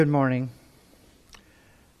Good morning.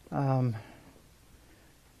 I'll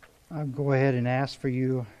go ahead and ask for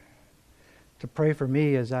you to pray for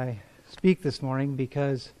me as I speak this morning,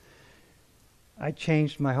 because I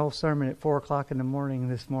changed my whole sermon at 4 o'clock in the morning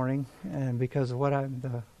this morning, and because of what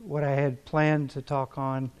I had planned to talk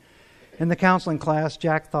on in the counseling class.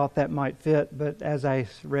 Jack thought that might fit, but as I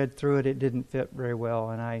read through it, it didn't fit very well,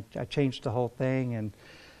 and I changed the whole thing. And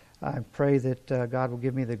I pray that God will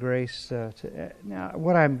give me the grace now,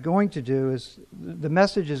 what I'm going to do is, the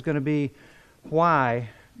message is going to be why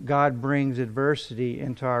God brings adversity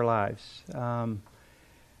into our lives. And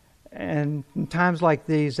in times like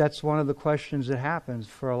these, that's one of the questions that happens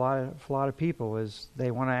for a lot of people, is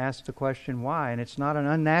they want to ask the question why. And it's not an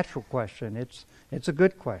unnatural question. It's a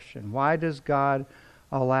good question. Why does God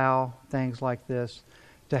allow things like this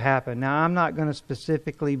to happen? Now, I'm not going to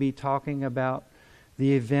specifically be talking about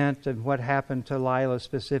the event and what happened to Lila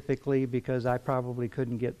specifically, because I probably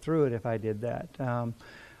couldn't get through it if I did that. I'm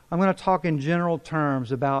going to talk in general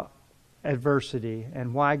terms about adversity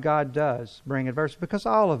and why God does bring adversity, because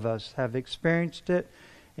all of us have experienced it.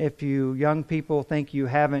 If you young people think you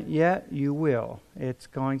haven't yet, you will. It's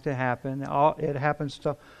going to happen. It happens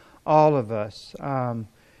to all of us.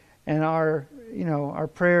 And our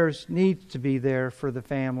prayers need to be there for the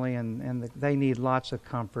family, and they need lots of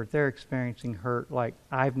comfort. They're experiencing hurt like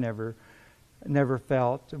I've never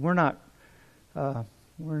felt. We're not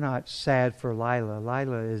sad for Lila.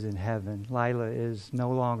 Lila is in heaven. Lila is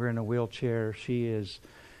no longer in a wheelchair. She is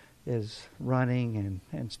running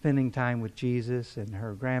and spending time with Jesus and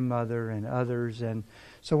her grandmother and others. And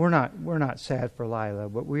so we're not sad for Lila,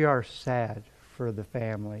 but we are sad for the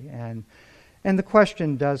family. And the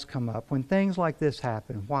question does come up when things like this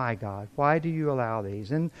happen. Why, God? Why do you allow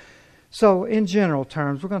these? And so in general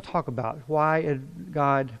terms, we're going to talk about why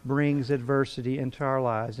God brings adversity into our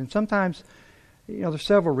lives. And sometimes, there's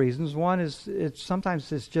several reasons. One is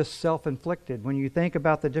sometimes it's just self-inflicted. When you think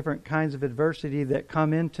about the different kinds of adversity that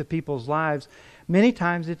come into people's lives, many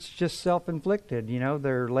times it's just self-inflicted.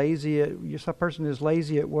 They're lazy. A person is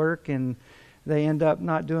lazy at work, and they end up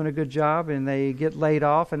not doing a good job, and they get laid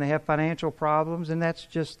off, and they have financial problems, and that's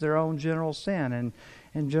just their own general sin. And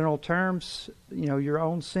in general terms, your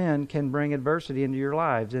own sin can bring adversity into your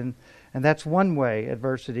lives, and that's one way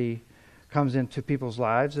adversity comes into people's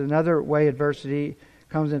lives. Another way adversity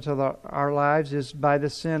comes into our lives is by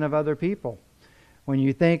the sin of other people. When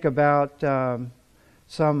you think about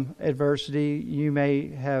some adversity, you may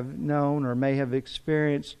have known or may have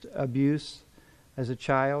experienced abuse as a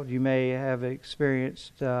child. You may have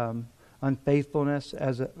experienced unfaithfulness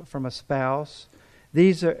from a spouse.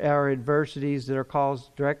 These are adversities that are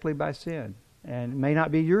caused directly by sin. And it may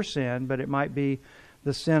not be your sin, but it might be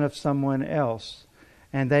the sin of someone else.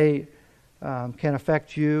 And they can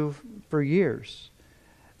affect you for years.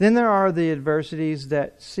 Then there are the adversities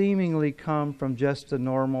that seemingly come from just the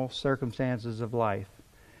normal circumstances of life.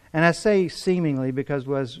 And I say seemingly because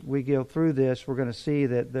as we go through this, we're going to see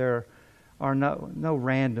that there are no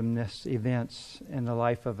randomness events in the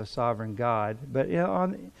life of a sovereign God. But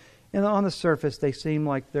on the surface, they seem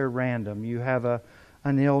like they're random. You have an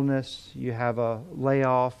illness, you have a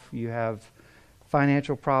layoff, you have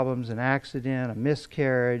financial problems, an accident, a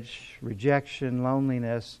miscarriage, rejection,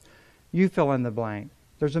 loneliness. You fill in the blank.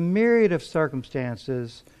 There's a myriad of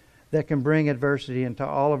circumstances that can bring adversity into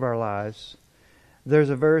all of our lives.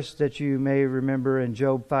 There's a verse that you may remember in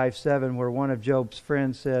Job 5:7 where one of Job's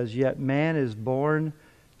friends says, "Yet man is born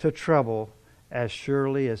to trouble as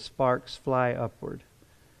surely as sparks fly upward."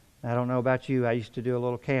 I don't know about you. I used to do a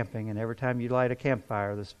little camping, and every time you light a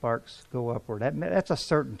campfire, the sparks go upward. That's a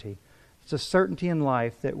certainty. It's a certainty in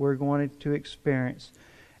life that we're going to experience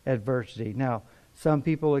adversity. Now, some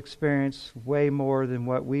people experience way more than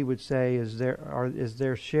what we would say is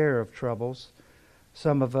their share of troubles.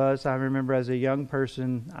 Some of us, I remember as a young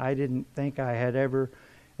person, I didn't think I had ever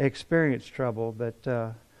experienced trouble,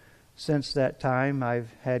 but since that time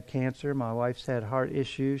I've had cancer. My wife's had heart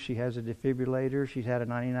issues. She has a defibrillator. She's had a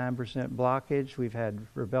 99% blockage. We've had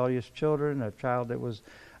rebellious children, a child that was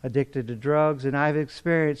addicted to drugs, and I've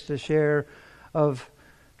experienced a share of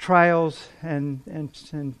trials and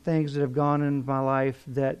things that have gone in my life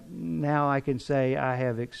that now I can say I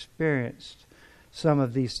have experienced some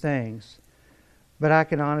of these things. But I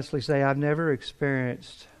can honestly say I've never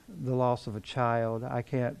experienced the loss of a child. I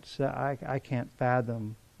can't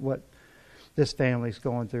fathom what this family's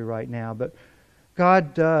going through right now. But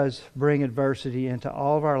God does bring adversity into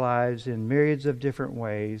all of our lives in myriads of different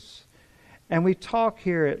ways. And we talk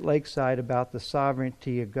here at Lakeside about the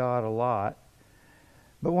sovereignty of God a lot.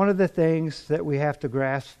 But one of the things that we have to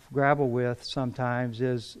grapple with sometimes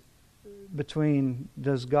is between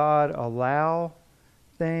does God allow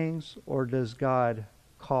things or does God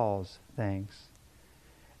cause things?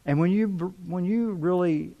 And when you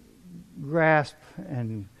really grasp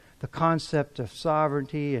and the concept of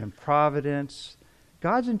sovereignty and providence,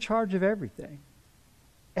 God's in charge of everything.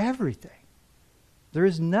 Everything. There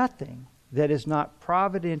is nothing that is not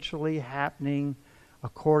providentially happening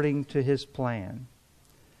according to His plan.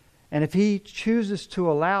 And if He chooses to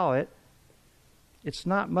allow it, it's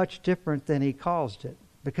not much different than He caused it,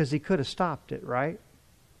 because He could have stopped it, right?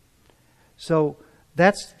 So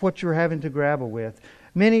that's what you're having to grapple with.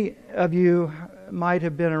 Many of you might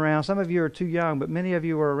have been around, some of you are too young, but many of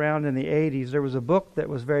you were around in the 80s. There was a book that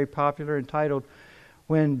was very popular entitled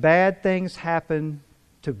When Bad Things Happen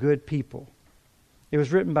to Good People. It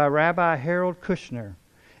was written by Rabbi Harold Kushner.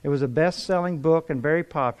 It was a best-selling book and very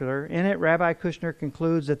popular. In it, Rabbi Kushner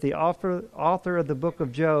concludes that the author of the book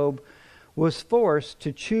of Job was forced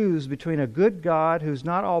to choose between a good God who's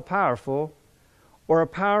not all-powerful or a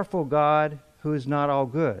powerful God who is not all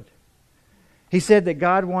good. He said that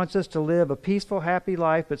God wants us to live a peaceful, happy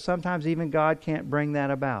life, but sometimes even God can't bring that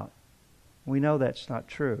about. We know that's not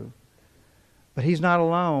true. But He's not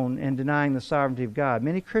alone in denying the sovereignty of God.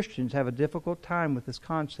 Many Christians have a difficult time with this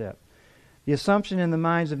concept. The assumption in the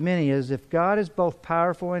minds of many is if God is both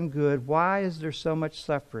powerful and good, why is there so much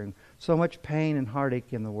suffering, so much pain and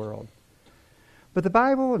heartache in the world? But the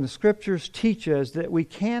Bible and the Scriptures teach us that we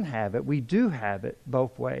can have it. We do have it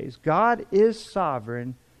both ways. God is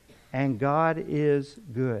sovereign and God is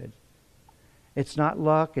good. It's not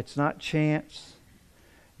luck. It's not chance.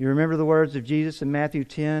 You remember the words of Jesus in Matthew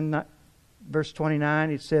 10, verse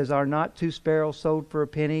 29. It says, "Are not 2 sparrows sold for a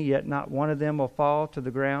penny, yet not one of them will fall to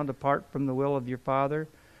the ground apart from the will of your Father?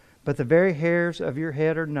 But the very hairs of your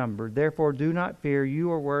head are numbered. Therefore do not fear.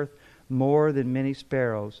 You are worth more than many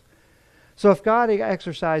sparrows." So if God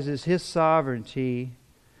exercises His sovereignty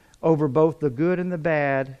over both the good and the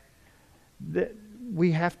bad,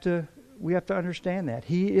 we have to understand that.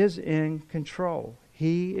 He is in control.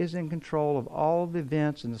 He is in control of all the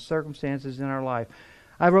events and the circumstances in our life.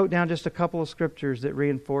 I wrote down just a couple of scriptures that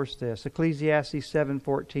reinforce this. Ecclesiastes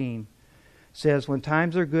 7:14 says, "When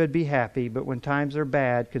times are good, be happy, but when times are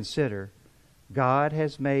bad, consider, God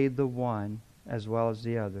has made the one as well as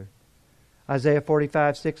the other." Isaiah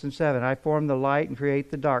 45:6 and 7, "I form the light and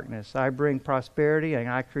create the darkness. I bring prosperity and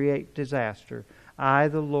I create disaster. I,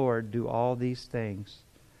 the Lord, do all these things."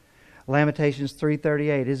 Lamentations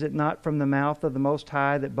 3:38, "Is it not from the mouth of the Most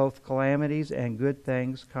High that both calamities and good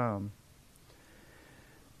things come?"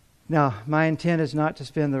 Now, my intent is not to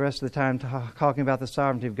spend the rest of the time talking about the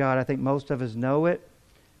sovereignty of God. I think most of us know it.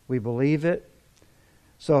 We believe it.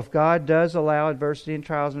 So if God does allow adversity and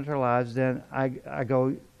trials into our lives, then I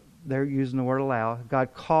go, they're using the word allow.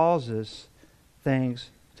 God causes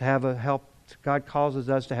things to have a help. God causes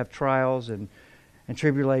us to have trials and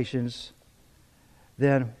tribulations.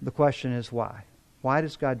 Then the question is why? Why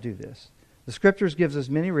does God do this? The Scriptures gives us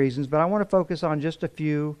many reasons, but I want to focus on just a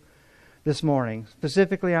few this morning.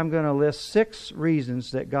 Specifically, I'm going to list 6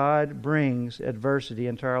 reasons that God brings adversity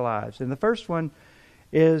into our lives. And the first one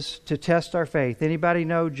is to test our faith. Anybody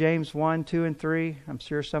know James 1, 2, and 3? I'm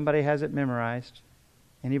sure somebody has it memorized.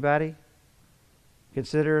 Anybody?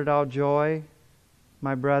 "Consider it all joy,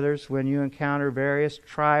 my brothers, when you encounter various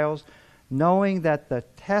trials, knowing that the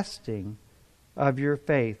testing of your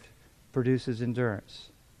faith produces endurance."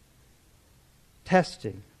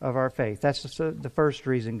 Testing of our faith. That's the first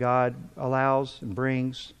reason God allows and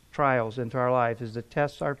brings trials into our life, is to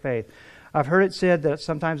test our faith. I've heard it said that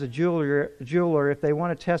sometimes a jeweler, if they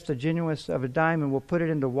want to test the genuineness of a diamond, will put it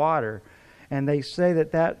into water. And they say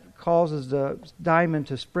that causes the diamond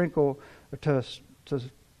to sprinkle, to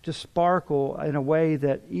sparkle in a way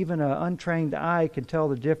that even an untrained eye can tell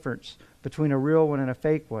the difference between a real one and a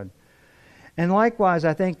fake one. And likewise,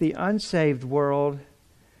 I think the unsaved world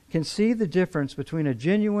can see the difference between a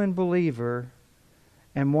genuine believer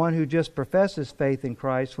and one who just professes faith in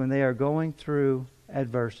Christ when they are going through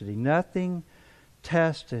adversity. Nothing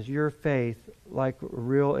tests your faith like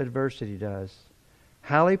real adversity does.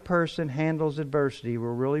 How a person handles adversity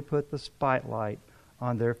will really put the spotlight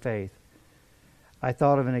on their faith. I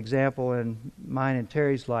thought of an example in mine and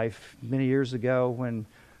Terry's life many years ago when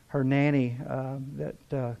her nanny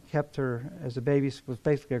that kept her as a baby, was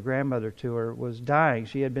basically a grandmother to her, was dying.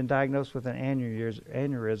 She had been diagnosed with an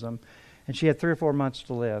aneurysm, and she had 3 or 4 months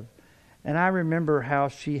to live. And I remember how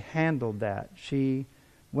she handled that. She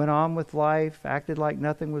went on with life, acted like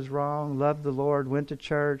nothing was wrong, loved the Lord, went to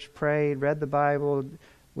church, prayed, read the Bible,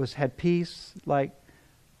 had peace like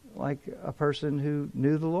a person who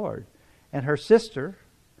knew the Lord. And her sister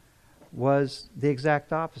was the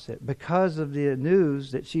exact opposite. Because of the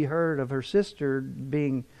news that she heard of her sister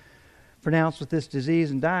being pronounced with this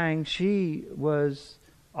disease and dying, she was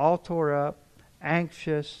all tore up,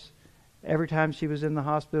 anxious. Every time she was in the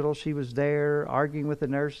hospital, she was there arguing with the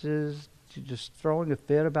nurses, just throwing a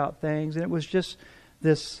fit about things. And it was just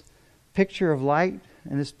this picture of light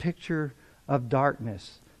and this picture of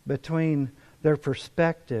darkness between their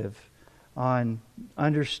perspective on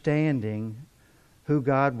understanding who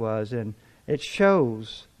God was. And it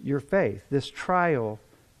shows your faith. This trial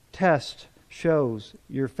test shows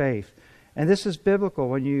your faith. And this is biblical.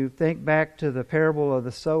 When you think back to the parable of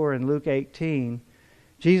the sower in Luke 18,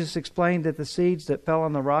 Jesus explained that the seeds that fell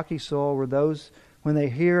on the rocky soil were those, when they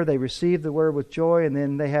hear, they receive the word with joy, and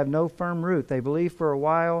then they have no firm root. They believe for a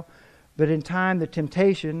while, but in time the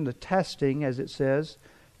temptation, the testing, as it says,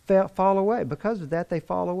 fall away. Because of that, they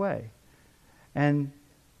fall away. And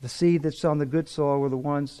the seed that's on the good soil were the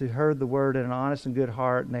ones who heard the word in an honest and good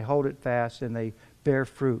heart, and they hold it fast, and they bear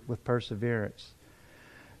fruit with perseverance.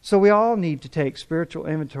 So we all need to take spiritual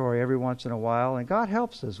inventory every once in a while, and God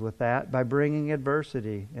helps us with that by bringing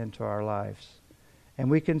adversity into our lives. And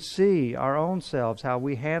we can see our own selves, how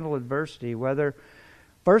we handle adversity, whether,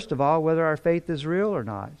 first of all, whether our faith is real or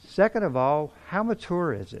not. Second of all, how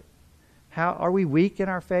mature is it? How are we weak in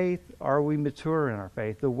our faith? Or are we mature in our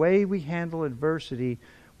faith? The way we handle adversity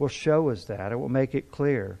will show us that. It will make it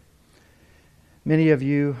clear. Many of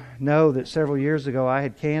you know that several years ago I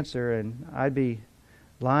had cancer, and I'd be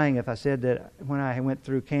lying if I said that when I went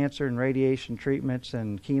through cancer and radiation treatments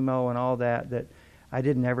and chemo and all that, that I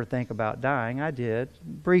didn't ever think about dying. I did,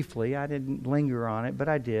 briefly. I didn't linger on it, but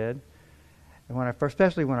I did. And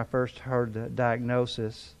especially when I first heard the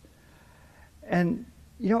diagnosis. And,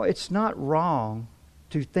 it's not wrong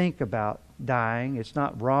to think about dying. It's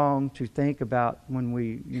not wrong to think about when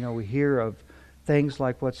we hear of things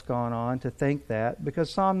like what's gone on, to think that.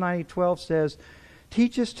 Because Psalm 90:12 says,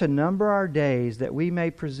 "Teach us to number our days, that we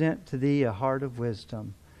may present to Thee a heart of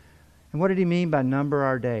wisdom." And what did he mean by number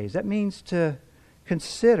our days? That means to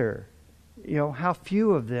consider, how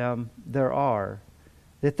few of them there are,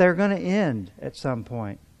 that they're going to end at some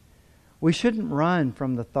point. We shouldn't run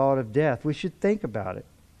from the thought of death. We should think about it.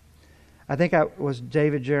 I think it was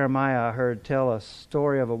David Jeremiah I heard tell a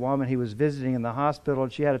story of a woman he was visiting in the hospital,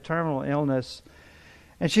 and she had a terminal illness.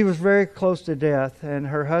 And she was very close to death, and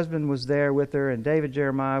her husband was there with her, and David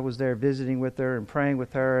Jeremiah was there visiting with her and praying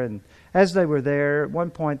with her. And as they were there, at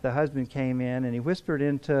one point the husband came in and he whispered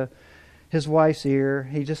into his wife's ear.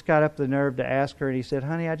 He just got up the nerve to ask her, and he said,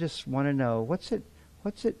 "Honey, I just want to know, what's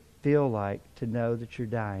it feel like to know that you're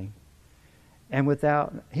dying?" And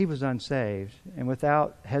he was unsaved, and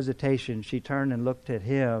without hesitation, she turned and looked at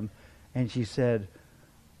him, and she said,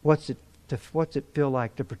 what's it feel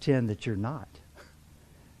like to pretend that you're not?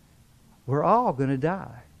 We're all going to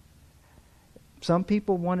die. Some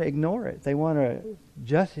people want to ignore it. They want to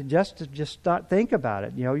just not think about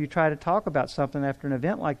it. You try to talk about something after an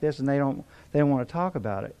event like this, and they don't want to talk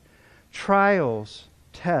about it. Trials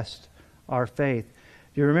test our faith.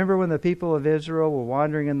 Do you remember when the people of Israel were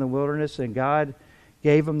wandering in the wilderness and God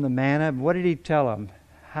gave them the manna? What did He tell them?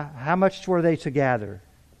 How much were they to gather?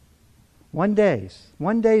 1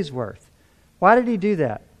 day's worth. Why did He do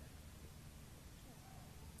that?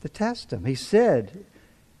 To test them. He said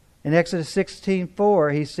in Exodus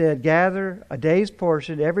 16:4, He said, "Gather a day's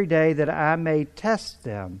portion every day, that I may test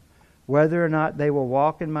them, whether or not they will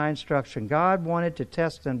walk in my instruction." God wanted to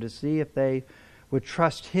test them to see if they would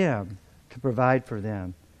trust Him to provide for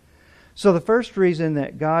them. So the first reason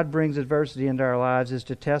that God brings adversity into our lives is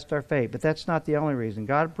to test our faith. But that's not the only reason.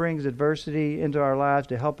 God brings adversity into our lives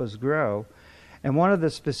to help us grow. And one of the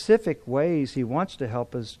specific ways He wants to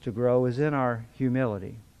help us to grow is in our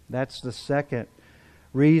humility. That's the second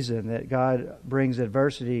reason that God brings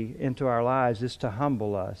adversity into our lives, is to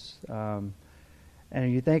humble us. And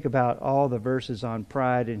you think about all the verses on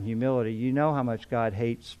pride and humility, you know how much God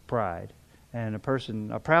hates pride. And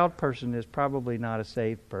a proud person is probably not a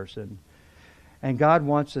saved person. And God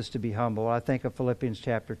wants us to be humble. I think of Philippians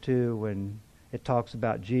chapter 2 when it talks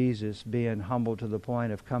about Jesus being humble to the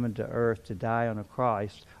point of coming to earth to die on a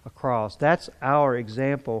cross. That's our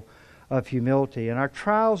example of humility. And our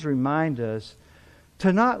trials remind us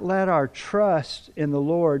to not let our trust in the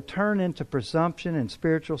Lord turn into presumption and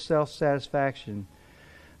spiritual self-satisfaction.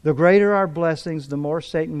 The greater our blessings, the more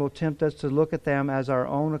Satan will tempt us to look at them as our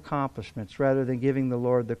own accomplishments rather than giving the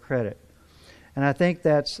Lord the credit. And I think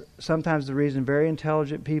that's sometimes the reason very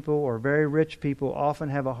intelligent people or very rich people often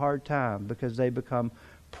have a hard time, because they become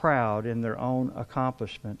proud in their own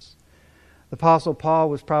accomplishments. The Apostle Paul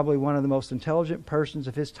was probably one of the most intelligent persons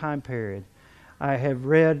of his time period. I have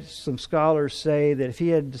read some scholars say that if he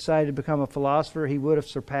had decided to become a philosopher, he would have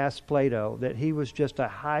surpassed Plato, that he was just a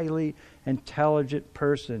highly intelligent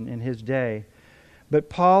person in his day. But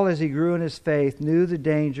Paul, as he grew in his faith, knew the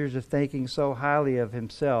dangers of thinking so highly of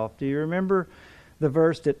himself. Do you remember the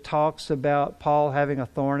verse that talks about Paul having a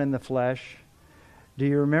thorn in the flesh? Do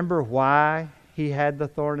you remember why he had the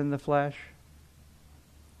thorn in the flesh?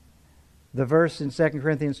 The verse in 2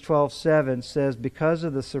 Corinthians 12:7 says, "Because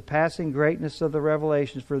of the surpassing greatness of the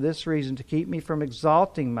revelations, for this reason, to keep me from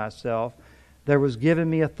exalting myself, there was given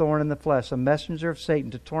me a thorn in the flesh, a messenger of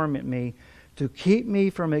Satan to torment me, to keep me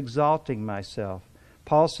from exalting myself."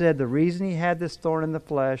 Paul said the reason he had this thorn in the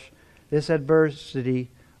flesh, this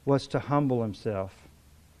adversity, was to humble himself.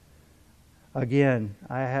 Again,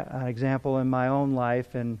 I have an example in my own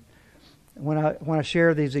life, and when I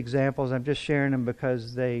share these examples, I'm just sharing them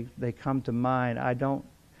because they come to mind. I don't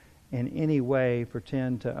in any way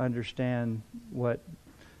pretend to understand what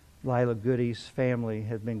Lila Goody's family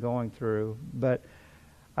has been going through, but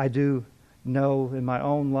I do know in my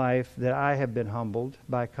own life that I have been humbled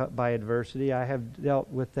by adversity. I have dealt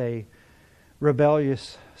with a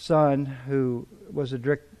rebellious son who was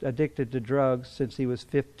addicted to drugs since he was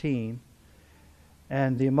 15.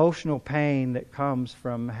 And the emotional pain that comes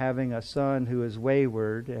from having a son who is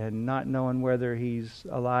wayward and not knowing whether he's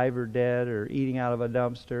alive or dead or eating out of a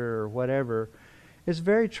dumpster or whatever is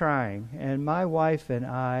very trying. And my wife and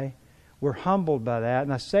I were humbled by that.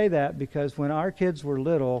 And I say that because when our kids were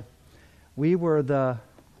little, we were the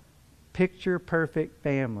picture-perfect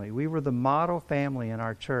family. We were the model family in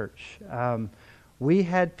our church. We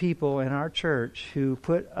had people in our church who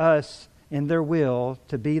put us in their will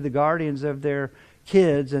to be the guardians of their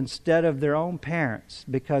kids instead of their own parents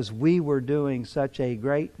because we were doing such a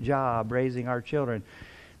great job raising our children.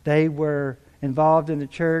 They were involved in the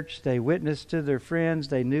church. They witnessed to their friends.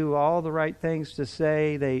 They knew all the right things to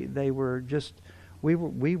say. They were just, we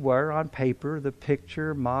were on paper the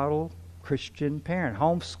picture model Christian parent.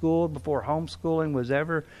 Homeschooled before homeschooling was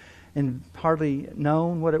ever and hardly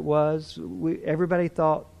known what it was. Everybody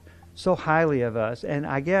thought so highly of us. And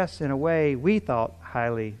I guess in a way we thought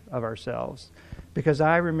highly of ourselves. Because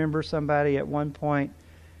I remember somebody at one point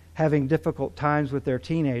having difficult times with their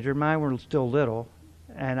teenager. Mine were still little.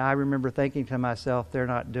 And I remember thinking to myself, they're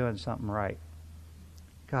not doing something right.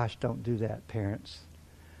 Gosh, don't do that, parents.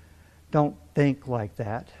 Don't think like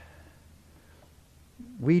that.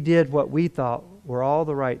 We did what we thought were all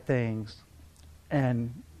the right things.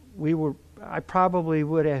 And I probably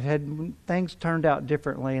would have had things turned out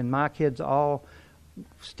differently and my kids all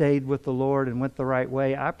stayed with the Lord and went the right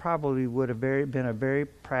way. I probably would have been a very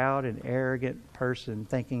proud and arrogant person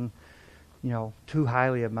thinking, too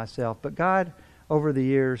highly of myself. But God, over the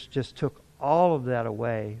years, just took all of that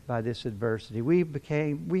away by this adversity.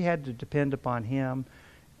 We had to depend upon Him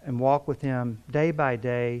and walk with Him day by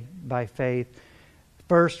day by faith.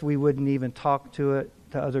 First, we wouldn't even talk to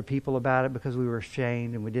other people about it because we were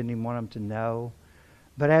ashamed and we didn't even want them to know.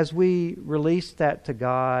 But as we released that to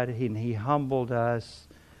God and He humbled us,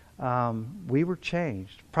 we were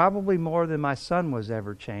changed. Probably more than my son was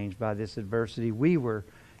ever changed by this adversity. We were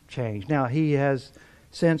changed. Now, he has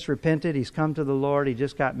since repented. He's come to the Lord. He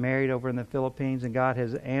just got married over in the Philippines, and God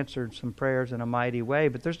has answered some prayers in a mighty way.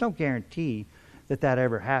 But there's no guarantee that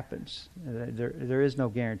ever happens. There is no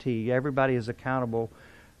guarantee. Everybody is accountable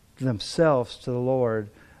themselves to the Lord.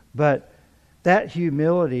 But that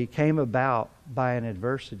humility came about by an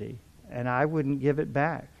adversity, and I wouldn't give it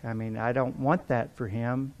back. I mean, I don't want that for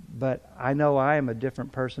him, but I know I am a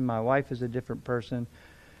different person. My wife is a different person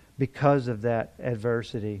because of that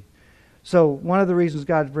adversity. So one of the reasons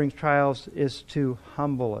God brings trials is to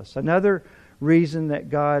humble us. Another reason that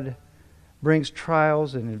God brings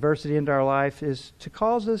trials and adversity into our life is to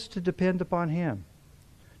cause us to depend upon Him,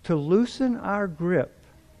 to loosen our grip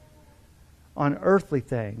on earthly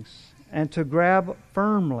things and to grab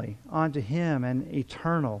firmly onto Him and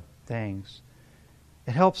eternal things.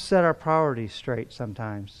 It helps set our priorities straight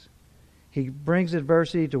sometimes. He brings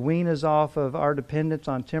adversity to wean us off of our dependence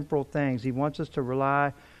on temporal things. He wants us to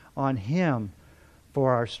rely on Him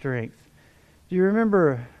for our strength. Do you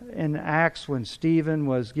remember in Acts when Stephen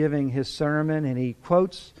was giving his sermon and he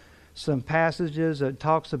quotes some passages that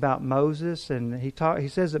talks about Moses, and he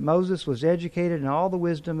says that Moses was educated in all the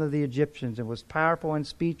wisdom of the Egyptians and was powerful in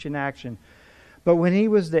speech and action. But when he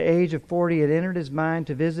was the age of 40, it entered his mind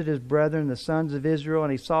to visit his brethren, the sons of Israel,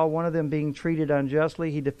 and he saw one of them being treated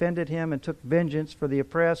unjustly. He defended him and took vengeance for the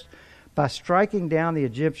oppressed by striking down the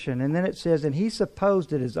Egyptian. And then it says, and he supposed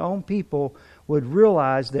that his own people would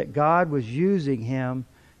realize that God was using him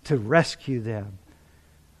to rescue them.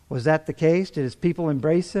 Was that the case? Did his people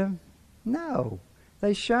embrace him? No.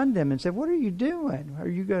 They shunned him and said, what are you doing? Are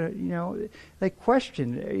you going to, they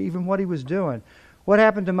questioned even what he was doing. What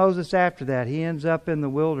happened to Moses after that? He ends up in the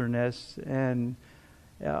wilderness and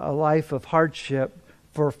a life of hardship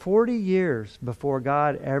for 40 years before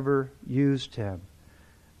God ever used him.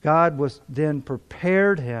 God was then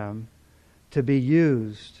prepared him to be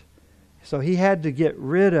used. So he had to get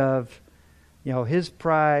rid of, his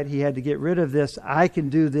pride. He had to get rid of this, I can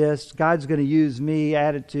do this, God's going to use me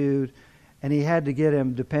attitude. And he had to get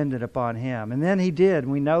him dependent upon him. And then he did.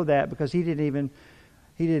 And we know that because he didn't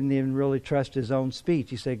even really trust his own speech.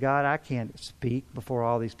 He said, God, I can't speak before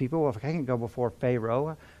all these people. Well, if I can't go before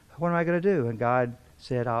Pharaoh, what am I going to do? And God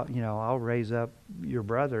said, I'll raise up your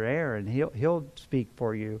brother Aaron. He'll speak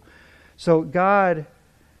for you. So God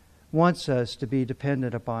wants us to be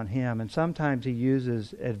dependent upon him. And sometimes he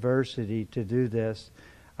uses adversity to do this.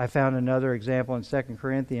 I found another example in 2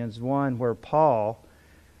 Corinthians 1 where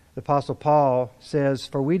the Apostle Paul says,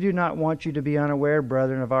 for we do not want you to be unaware,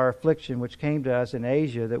 brethren, of our affliction which came to us in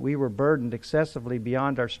Asia, that we were burdened excessively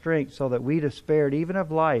beyond our strength, so that we despaired even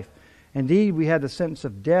of life. Indeed, we had the sentence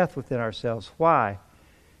of death within ourselves. Why?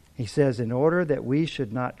 He says, in order that we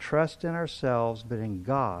should not trust in ourselves, but in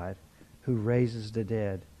God, who raises the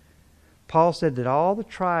dead. Paul said that all the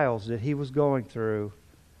trials that he was going through,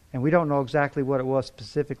 and we don't know exactly what it was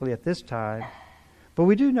specifically at this time, but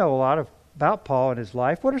we do know a lot about Paul and his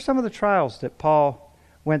life. What are some of the trials that Paul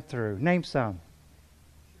went through? Name some.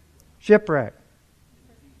 Shipwreck.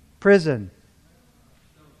 Prison.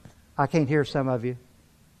 I can't hear some of you.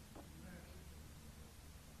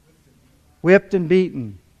 Whipped and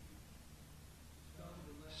beaten.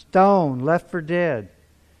 Stoned, left for dead.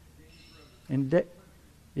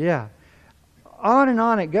 Yeah. On and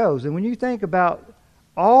on it goes. And when you think about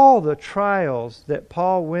all the trials that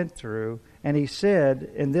Paul went through, and he said,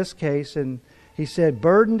 in this case, and he said,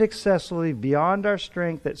 burdened excessively beyond our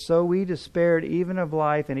strength, that so we despaired even of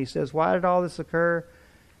life. And he says, why did all this occur?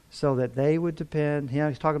 So that they would depend,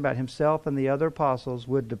 he's talking about himself and the other apostles,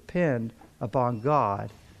 would depend upon God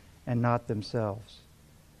and not themselves.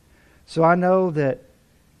 So I know that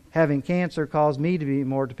having cancer caused me to be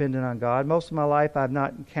more dependent on God. Most of my life I've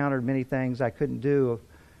not encountered many things I couldn't do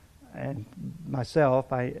and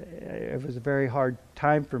myself. It was a very hard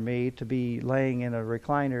time for me to be laying in a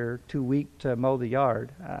recliner too weak to mow the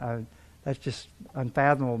yard. That's just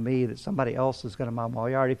unfathomable to me that somebody else is going to mow my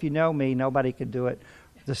yard. If you know me, nobody could do it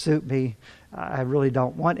to suit me. I really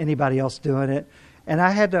don't want anybody else doing it. And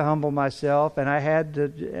I had to humble myself, and I had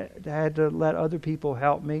to let other people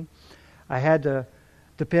help me. I had to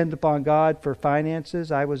depend upon God for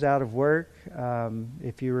finances. I was out of work.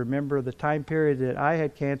 If you remember, the time period that I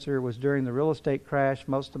had cancer was during the real estate crash.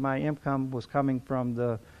 Most of my income was coming from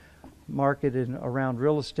the market and around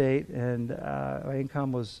real estate, and my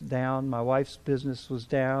income was down. My wife's business was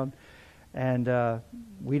down, and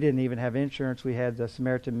we didn't even have insurance. We had the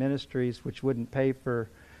Samaritan Ministries, which wouldn't pay for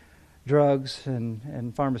drugs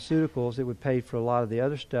and pharmaceuticals. It would pay for a lot of the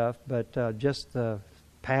other stuff, but just the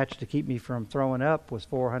patch to keep me from throwing up was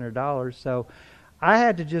 $400. So I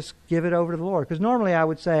had to just give it over to the Lord. Because normally I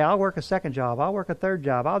would say, I'll work a second job, I'll work a third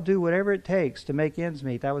job, I'll do whatever it takes to make ends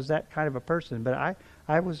meet. I was that kind of a person. But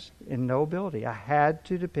I was in no ability. I had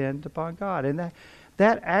to depend upon God. And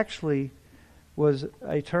that actually was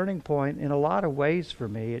a turning point in a lot of ways for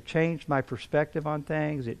me. It changed my perspective on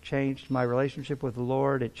things. It changed my relationship with the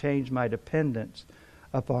Lord. It changed my dependence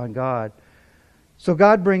upon God. So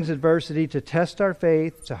God brings adversity to test our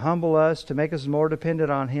faith, to humble us, to make us more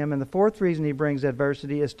dependent on Him. And the fourth reason He brings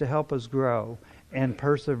adversity is to help us grow in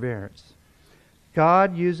perseverance.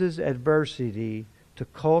 God uses adversity to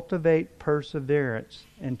cultivate perseverance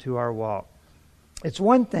into our walk. It's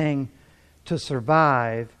one thing to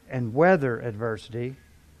survive and weather adversity.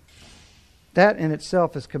 That in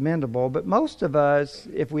itself is commendable. But most of us,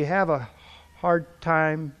 if we have a hard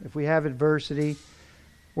time, if we have adversity,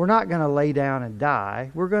 we're not going to lay down and die.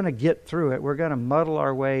 We're going to get through it. We're going to muddle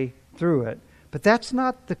our way through it. But that's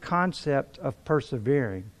not the concept of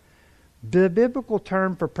persevering. The biblical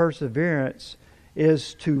term for perseverance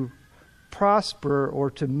is to prosper or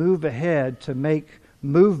to move ahead, to make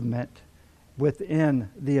movement within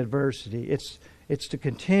the adversity. It's to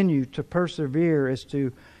continue to persevere,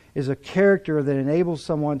 is a character that enables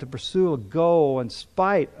someone to pursue a goal in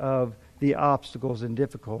spite of the obstacles and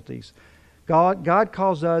difficulties. God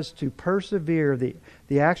calls us to persevere.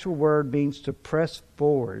 The actual word means to press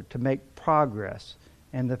forward, to make progress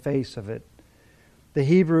in the face of it.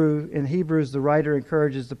 In Hebrews, the writer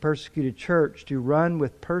encourages the persecuted church to run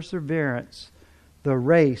with perseverance the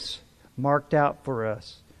race marked out for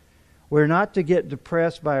us. We're not to get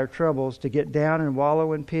depressed by our troubles, to get down and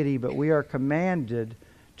wallow in pity, but we are commanded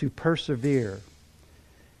to persevere.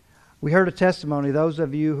 We heard a testimony. Those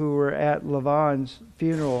of you who were at Lavon's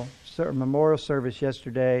funeral memorial service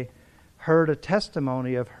yesterday heard a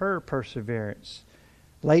testimony of her perseverance.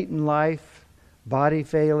 Late in life, body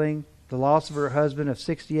failing, the loss of her husband of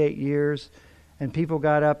 68 years, and people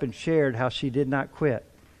got up and shared how she did not quit.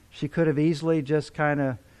 She could have easily just kind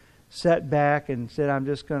of sat back and said, I'm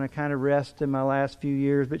just going to kind of rest in my last few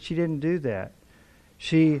years, but she didn't do that.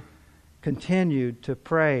 She continued to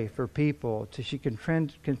pray for people. She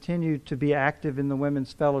continued to be active in the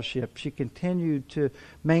women's fellowship. She continued to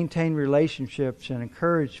maintain relationships and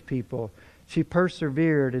encourage people. She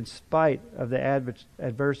persevered in spite of the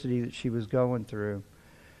adversity that she was going through.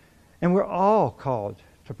 And we're all called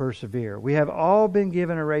to persevere. We have all been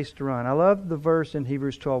given a race to run. I love the verse in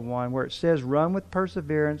Hebrews 12:1 where it says, run with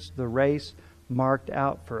perseverance the race marked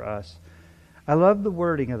out for us. I love the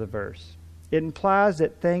wording of the verse. It implies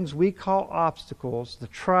that things we call obstacles, the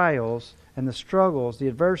trials and the struggles, the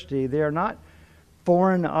adversity, they are not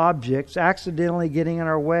foreign objects accidentally getting in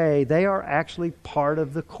our way. They are actually part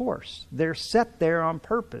of the course. They're set there on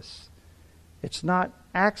purpose. It's not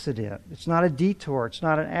accident. It's not a detour. It's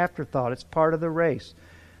not an afterthought. It's part of the race.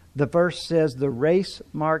 The verse says the race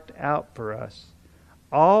marked out for us.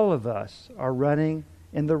 All of us are running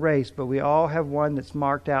in the race, but we all have one that's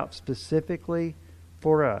marked out specifically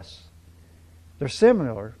for us. They're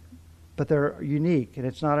similar, but they're unique, and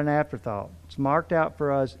it's not an afterthought. It's marked out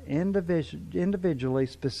for us individually,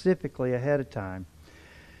 specifically ahead of time.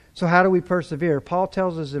 So how do we persevere? Paul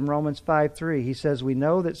tells us in Romans 5:3, he says, we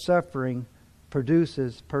know that suffering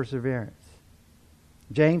produces perseverance.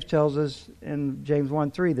 James tells us in James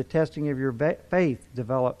 1:3, the testing of your faith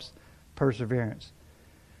develops perseverance.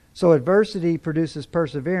 So adversity produces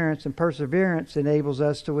perseverance, and perseverance enables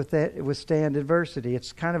us to withstand adversity.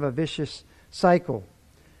 It's kind of a vicious cycle.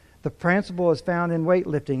 The principle is found in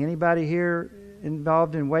weightlifting. Anybody here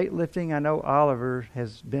involved in weightlifting? I know Oliver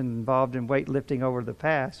has been involved in weightlifting over the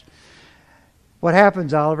past. What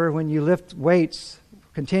happens, Oliver, when you lift weights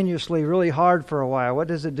continuously really hard for a while? What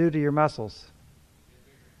does it do to your muscles?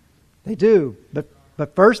 They do,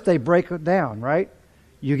 but first they break it down, right?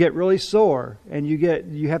 You get really sore, and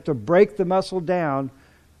you have to break the muscle down,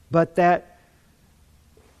 but that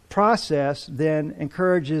process then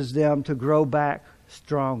encourages them to grow back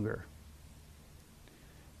stronger.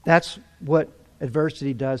 That's what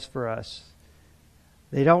adversity does for us.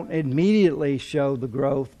 They don't immediately show the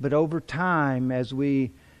growth, but over time, as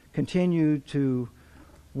we continue to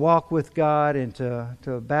walk with God and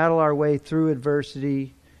to battle our way through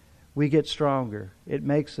adversity, we get stronger. It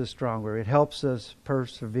makes us stronger. It helps us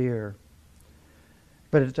persevere.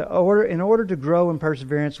 But in order to grow in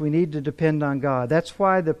perseverance, we need to depend on God. That's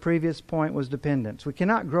why the previous point was dependence. We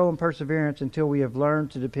cannot grow in perseverance until we have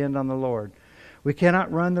learned to depend on the Lord. We cannot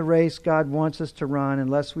run the race God wants us to run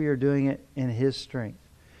unless we are doing it in His strength.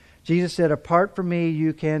 Jesus said, apart from me,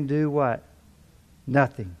 you can do what?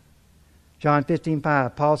 Nothing. John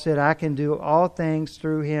 15:5, Paul said, I can do all things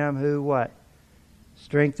through Him who what?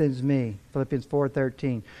 Strengthens me. Philippians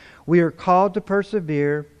 4:13. We are called to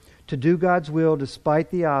persevere, to do God's will despite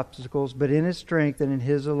the obstacles, but in His strength and in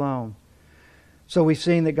His alone. So we've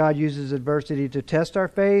seen that God uses adversity to test our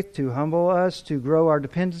faith, to humble us, to grow our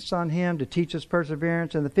dependence on Him, to teach us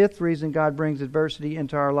perseverance. And the fifth reason God brings adversity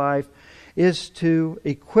into our life is to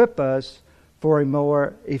equip us for a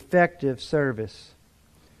more effective service.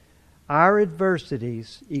 Our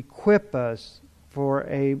adversities equip us for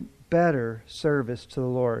a better service to the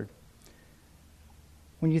Lord.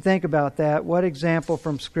 When you think about that, what example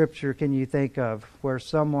from Scripture can you think of where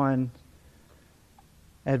someone,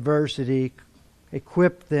 adversity,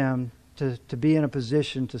 equipped them to be in a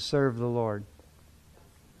position to serve the Lord?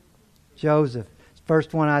 Joseph,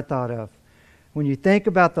 first one I thought of. When you think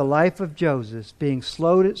about the life of Joseph being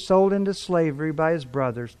sold into slavery by his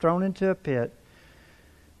brothers, thrown into a pit,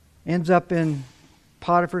 ends up in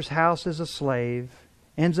Potiphar's house as a slave,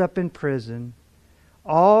 ends up in prison,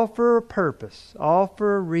 all for a purpose, all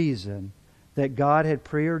for a reason that God had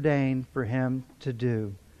preordained for him to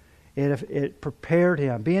do. It prepared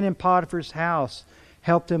him. Being in Potiphar's house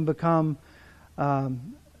helped him become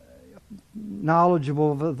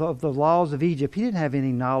knowledgeable of the laws of Egypt. He didn't have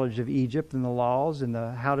any knowledge of Egypt and the laws and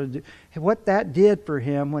how to do. What that did for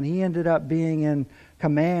him when he ended up being in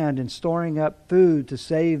command and storing up food to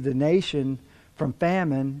save the nation from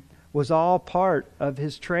famine was all part of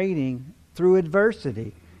his training through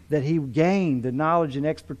adversity, that he gained the knowledge and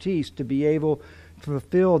expertise to be able to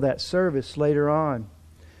fulfill that service later on.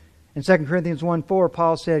 In 2 Corinthians 1:4,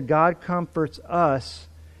 Paul said, God comforts us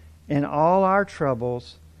in all our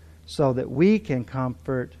troubles, so that we can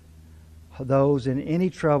comfort those in any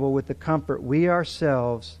trouble with the comfort we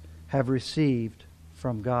ourselves have received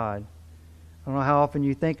from God. I don't know how often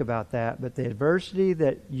you think about that, but the adversity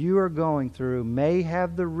that you are going through may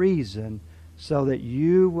have the reason so that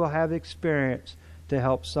you will have experience to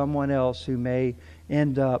help someone else who may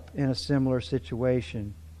end up in a similar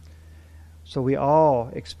situation. So we all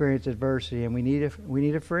experience adversity, and we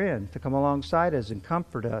need a friend to come alongside us and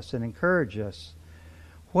comfort us and encourage us.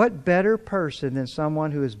 What better person than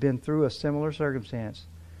someone who has been through a similar circumstance?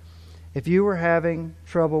 If you were having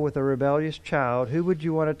trouble with a rebellious child, who would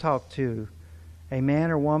you want to talk to? A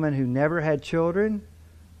man or woman who never had children,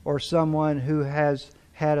 or someone who has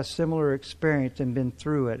had a similar experience and been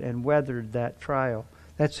through it and weathered that trial?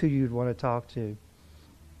 That's who you'd want to talk to.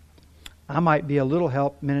 I might be a little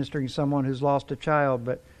help ministering to someone who's lost a child,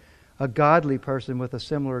 but a godly person with a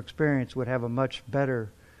similar experience would have a much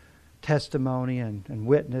better testimony and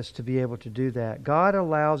witness to be able to do that. God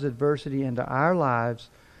allows adversity into our lives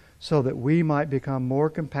so that we might become more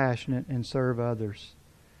compassionate and serve others.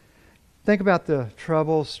 Think about the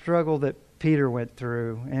struggle that Peter went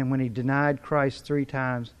through, and when he denied Christ 3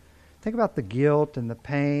 times. Think about the guilt and the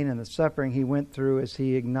pain and the suffering he went through as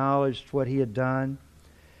he acknowledged what he had done.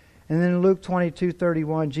 And then in Luke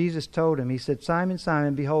 22:31, Jesus told him, he said, "Simon,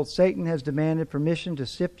 Simon, behold, Satan has demanded permission to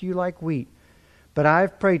sift you like wheat. But I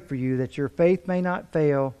have prayed for you that your faith may not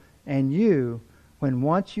fail, and you, when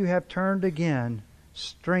once you have turned again,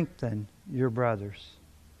 strengthen your brothers."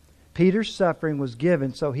 Peter's suffering was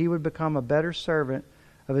given so he would become a better servant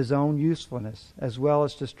of his own usefulness, as well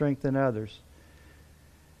as to strengthen others.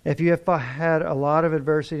 If you have had a lot of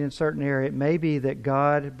adversity in a certain area, it may be that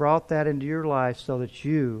God brought that into your life so that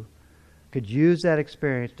you could use that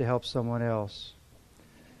experience to help someone else.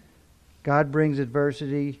 God brings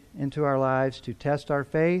adversity into our lives to test our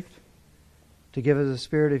faith, to give us a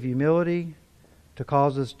spirit of humility, to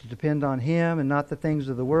cause us to depend on Him and not the things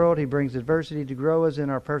of the world. He brings adversity to grow us in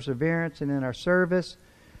our perseverance and in our service.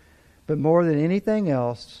 But more than anything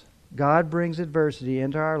else, God brings adversity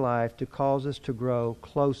into our life to cause us to grow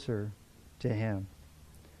closer to Him.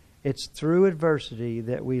 It's through adversity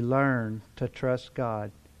that we learn to trust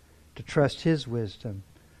God, to trust His wisdom,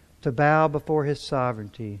 to bow before His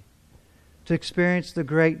sovereignty, to experience the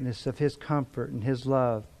greatness of His comfort and His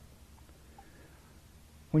love.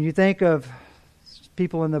 When you think of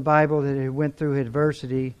people in the Bible that went through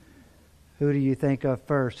adversity, who do you think of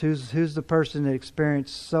first? Who's the person that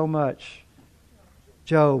experienced so much?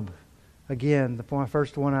 Job. Again, the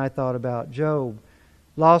first one I thought about. Job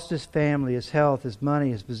lost his family, his health, his money,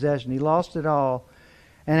 his possession. He lost it all.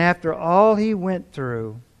 And after all he went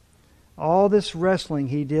through, all this wrestling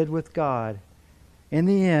he did with God, in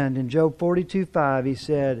the end, in Job 42:5, he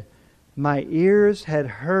said, "My ears had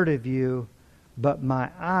heard of you, but my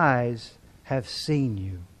eyes have seen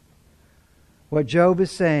you." What Job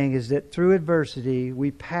is saying is that through adversity, we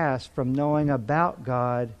pass from knowing about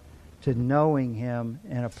God to knowing Him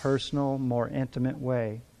in a personal, more intimate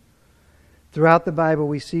way. Throughout the Bible,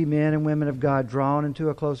 we see men and women of God drawn into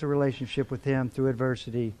a closer relationship with Him through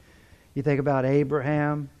adversity. You think about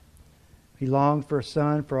Abraham. He longed for a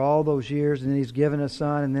son for all those years, and then he's given a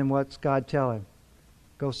son, and then what's God tell him?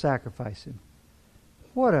 Go sacrifice him.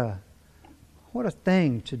 What a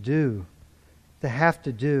thing to do, to have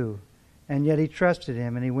to do. And yet he trusted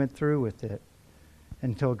Him, and he went through with it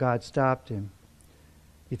until God stopped him.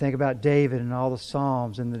 You think about David and all the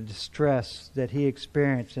Psalms and the distress that he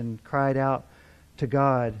experienced and cried out to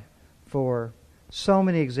God for. So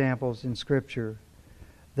many examples in Scripture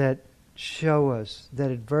that show us that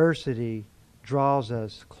adversity draws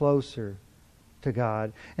us closer to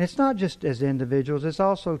God. And it's not just as individuals, it's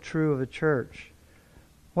also true of a church.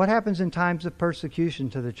 What happens in times of persecution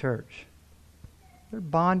to the church? They're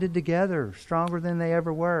bonded together, stronger than they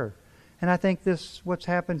ever were. And I think what's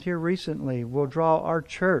happened here recently, will draw our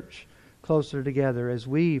church closer together as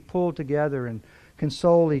we pull together and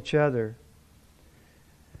console each other.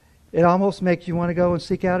 It almost makes you want to go and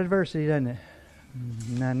seek out adversity, doesn't it?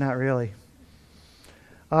 No, not really.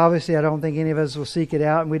 Obviously, I don't think any of us will seek it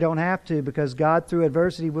out, and we don't have to, because God, through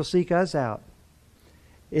adversity, will seek us out.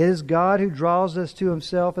 It is God who draws us to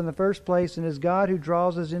Himself in the first place, and it is God who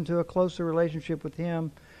draws us into a closer relationship with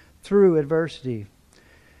Him through adversity.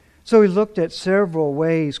 So we looked at several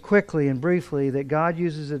ways, quickly and briefly, that God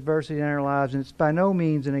uses adversity in our lives, and it's by no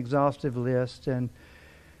means an exhaustive list, and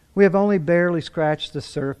we have only barely scratched the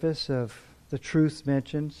surface of the truths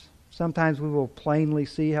mentioned. Sometimes we will plainly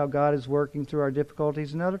see how God is working through our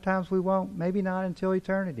difficulties, and other times we won't, maybe not until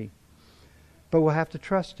eternity. But we'll have to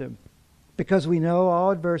trust Him. because we know all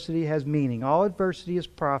adversity has meaning. All adversity is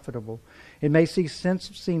profitable. It may seem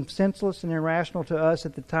senseless and irrational to us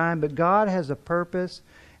at the time, but God has a purpose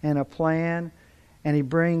and a plan, and He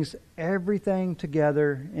brings everything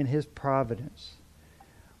together in His providence.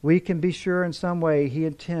 We can be sure in some way He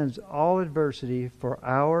intends all adversity for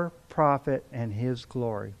our profit and His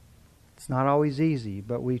glory. It's not always easy,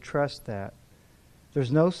 but we trust that.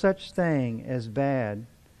 There's no such thing as bad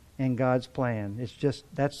in God's plan.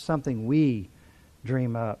 That's something we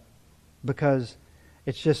dream up, because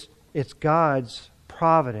it's God's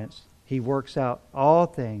providence. He works out all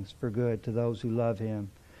things for good to those who love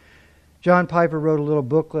Him. John Piper wrote a little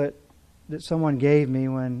booklet that someone gave me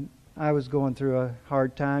when I was going through a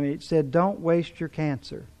hard time. It said, "Don't waste your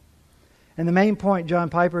cancer." And the main point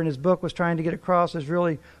John Piper in his book was trying to get across is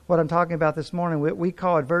really what I'm talking about this morning. What we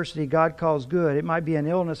call adversity, God calls good. It might be an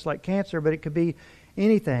illness like cancer, but it could be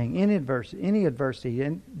anything, any adversity.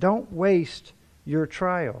 And don't waste your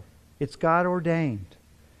trial. It's God ordained.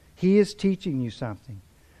 He is teaching you something.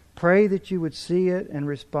 Pray that you would see it and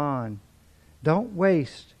respond. Don't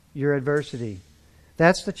waste your adversity.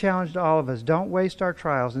 That's the challenge to all of us. Don't waste our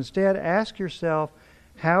trials. Instead, ask yourself,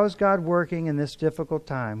 how is God working in this difficult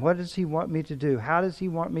time? What does He want me to do? How does He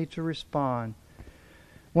want me to respond?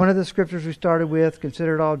 One of the scriptures we started with,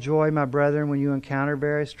 "Consider it all joy, my brethren, when you encounter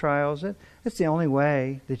various trials." It's the only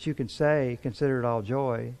way that you can say, "Consider it all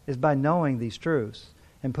joy," is by knowing these truths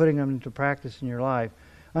and putting them into practice in your life.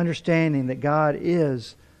 Understanding that God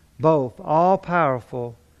is both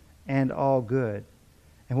all-powerful and all good.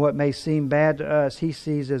 And what may seem bad to us, He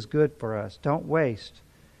sees as good for us. Don't waste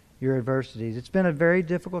your adversities. It's been a very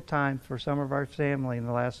difficult time for some of our family in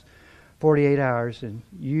the last 48 hours, and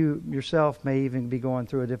you yourself may even be going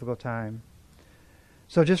through a difficult time.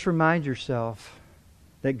 So just remind yourself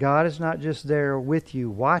that God is not just there with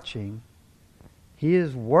you watching. He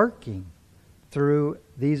is working through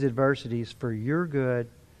these adversities for your good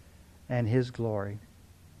and His glory.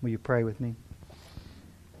 Will you pray with me?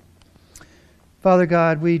 Father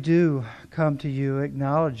God, we do come to You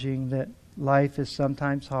acknowledging that life is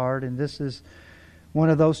sometimes hard, and this is one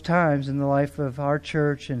of those times in the life of our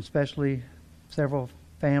church, and especially several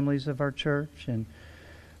families of our church. And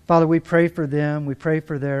Father, we pray for them. We pray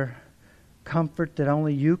for their comfort that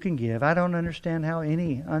only You can give. I don't understand how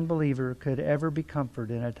any unbeliever could ever be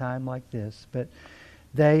comforted in a time like this, but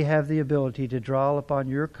they have the ability to draw upon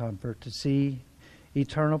Your comfort, to see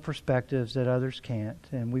eternal perspectives that others can't.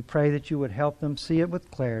 And we pray that You would help them see it with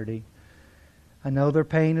clarity. I know their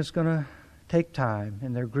pain is going to take time,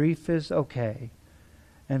 and their grief is okay.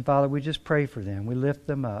 And Father, we just pray for them. We lift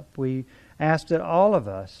them up. We ask that all of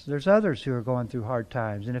us, there's others who are going through hard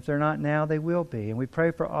times, and if they're not now, they will be. And we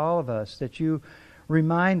pray for all of us that You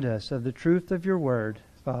remind us of the truth of Your Word,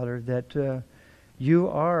 Father, that You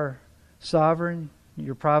are sovereign.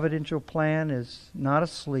 Your providential plan is not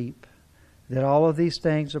asleep, that all of these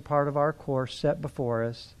things are part of our course set before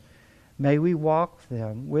us. May we walk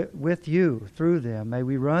them with You through them. May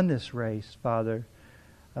we run this race, Father,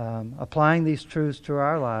 applying these truths to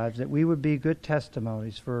our lives, that we would be good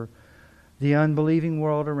testimonies for the unbelieving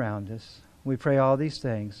world around us. We pray all these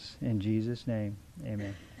things in Jesus' name. Amen.